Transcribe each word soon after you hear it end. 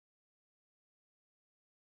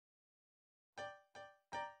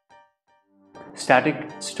Static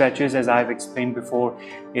stretches, as I've explained before,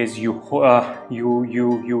 is you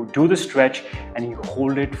do the stretch and you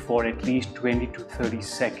hold it for at least 20 to 30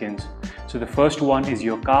 seconds. So the first one is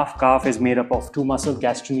your calf. Calf is made up of two muscles,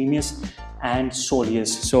 gastrocnemius and soleus.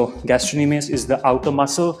 So gastrocnemius is the outer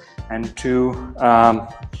muscle, and to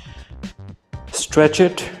stretch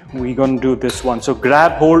it, we're going to do this one. So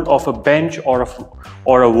grab hold of a bench or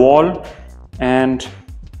a wall, and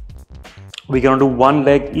we're going to do one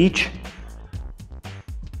leg each,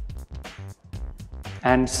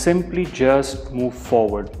 and simply just move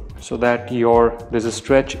forward so that there's a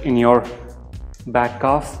stretch in your back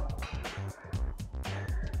calf.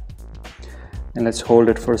 And let's hold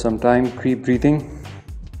it for some time. Keep breathing.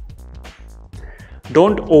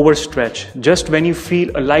 Don't overstretch. Just when you feel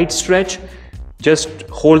a light stretch, just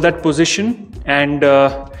hold that position, and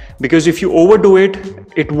because if you overdo it,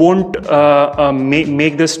 it won't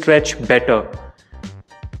make the stretch better.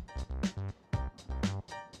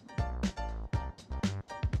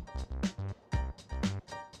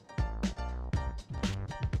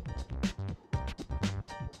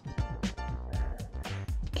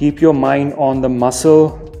 Keep your mind on the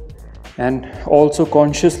muscle, and also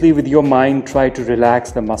consciously with your mind try to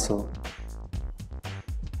relax the muscle.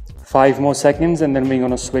 5 more seconds, and then we're going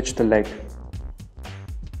to switch the leg.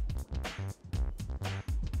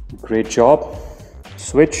 Great job.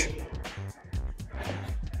 Switch.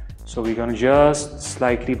 So we're going to just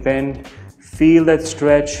slightly bend, feel that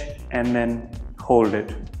stretch, and then hold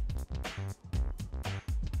it.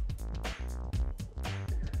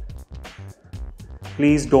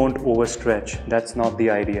 Please don't overstretch. That's not the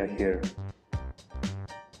idea here.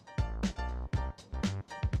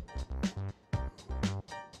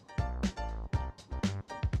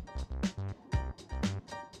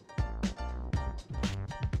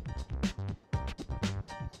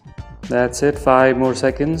 That's it. 5 more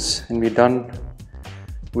seconds and we're done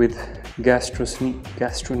with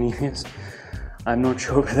gastrocnemius. I'm not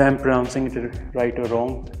sure whether I'm pronouncing it right or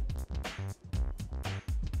wrong.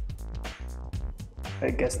 I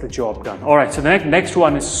guess the job done. All right, so the next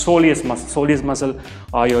one is soleus muscle. Soleus muscle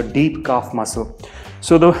are your deep calf muscle.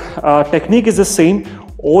 So the technique is the same.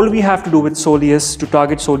 All we have to do with soleus, to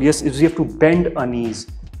target soleus, is we have to bend our knees,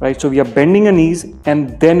 right? So we are bending our knees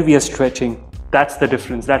and then we are stretching. That's the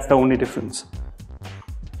difference. That's the only difference.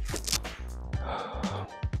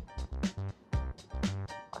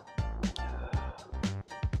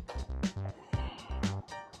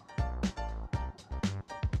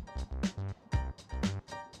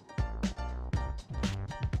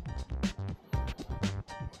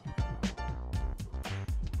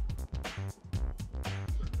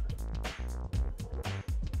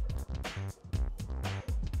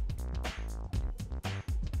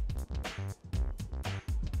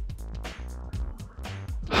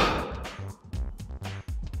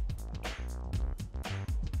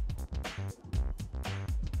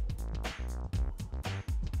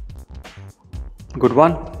 Good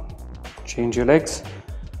one. Change your legs,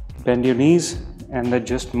 bend your knees, and then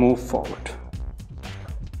just move forward.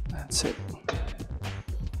 That's it.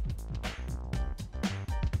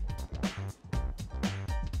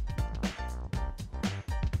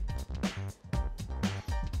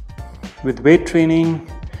 With weight training,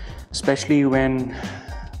 especially when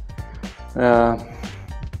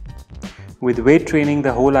with weight training,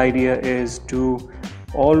 the whole idea is to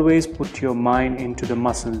always put your mind into the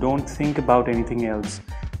muscle. Don't think about anything else.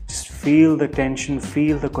 Just feel the tension,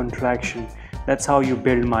 feel the contraction. That's how you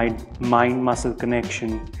build mind-muscle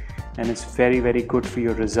connection, and it's very, very good for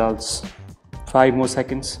your results. 5 more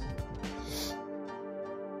seconds.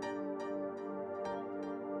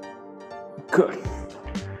 Good.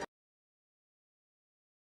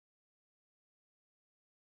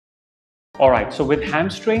 All right, so with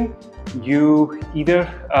hamstring, you either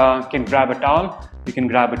can grab a towel, you can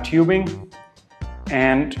grab a tubing,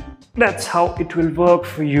 and that's how it will work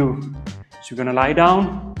for you. So you're gonna lie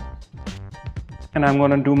down, and I'm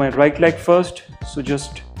gonna do my right leg first. So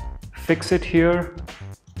just fix it here.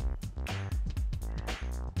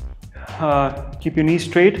 Keep your knees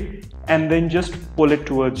straight, and then just pull it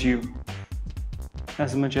towards you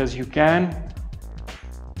as much as you can.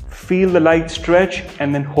 Feel the light stretch,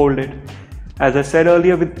 and then hold it. As I said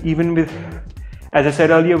earlier,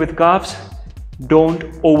 with calves, don't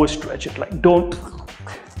overstretch it. Like, don't,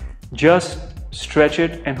 just stretch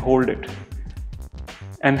it and hold it.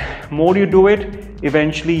 And more you do it,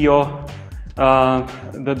 eventually your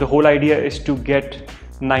the whole idea is to get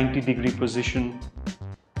 90-degree position.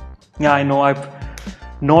 Yeah, I know I've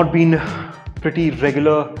not been pretty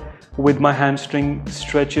regular with my hamstring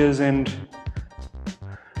stretches, and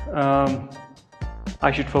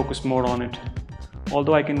I should focus more on it.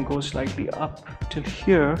 although I can go slightly up till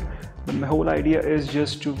here, but my whole idea is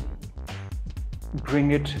just to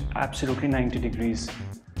bring it absolutely 90 degrees.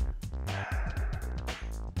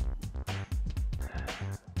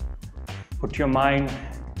 Put your mind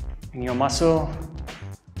in your muscle,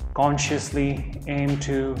 consciously aim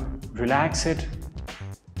to relax it,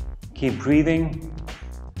 keep breathing.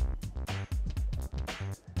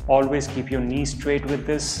 Always keep your knees straight with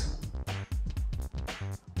this.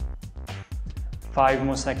 5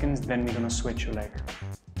 more seconds, then we're going to switch your leg.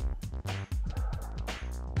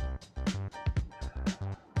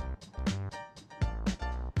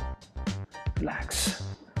 Relax.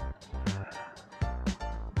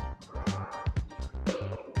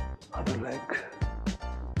 Other leg.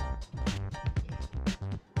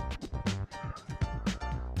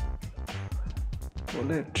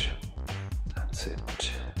 Pull it. That's it.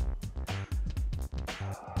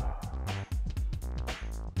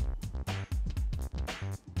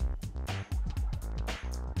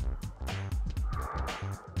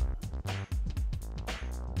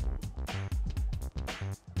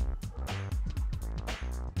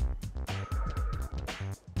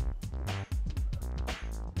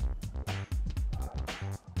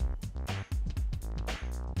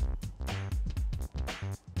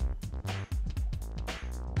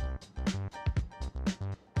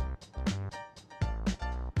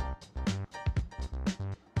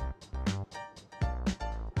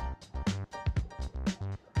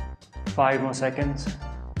 5 more seconds.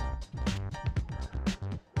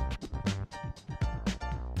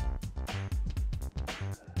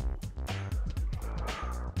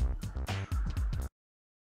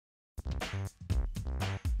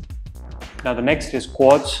 Now the next is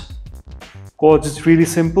quads. Quads is really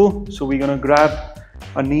simple. So we're gonna grab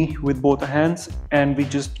a knee with both hands and we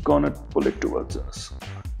just gonna pull it towards us.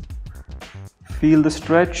 Feel the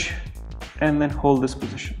stretch and then hold this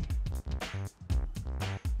position.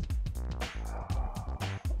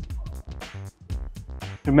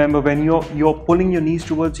 Remember, when you're pulling your knees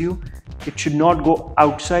towards you, it should not go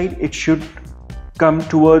outside, it should come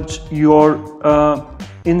towards your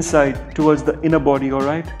inside, towards the inner body, all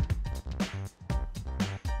right?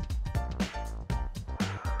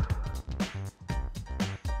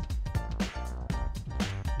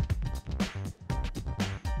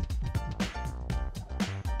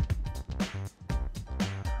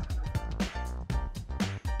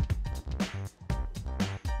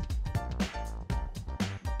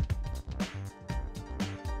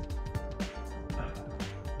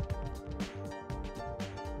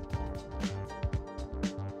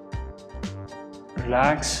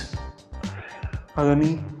 Relax, other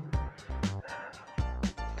knee.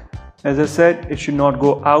 As I said, it should not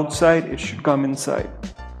go outside, it should come inside.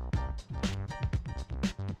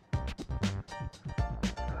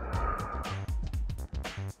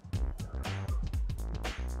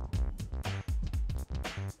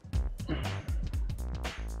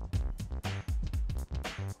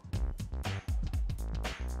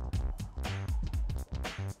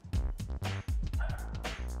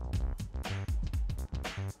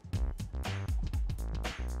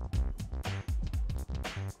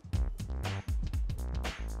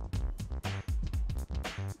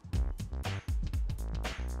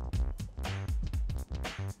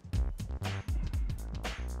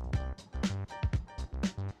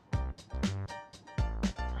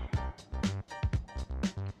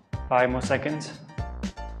 Five more seconds.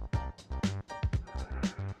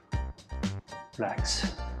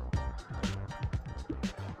 Relax.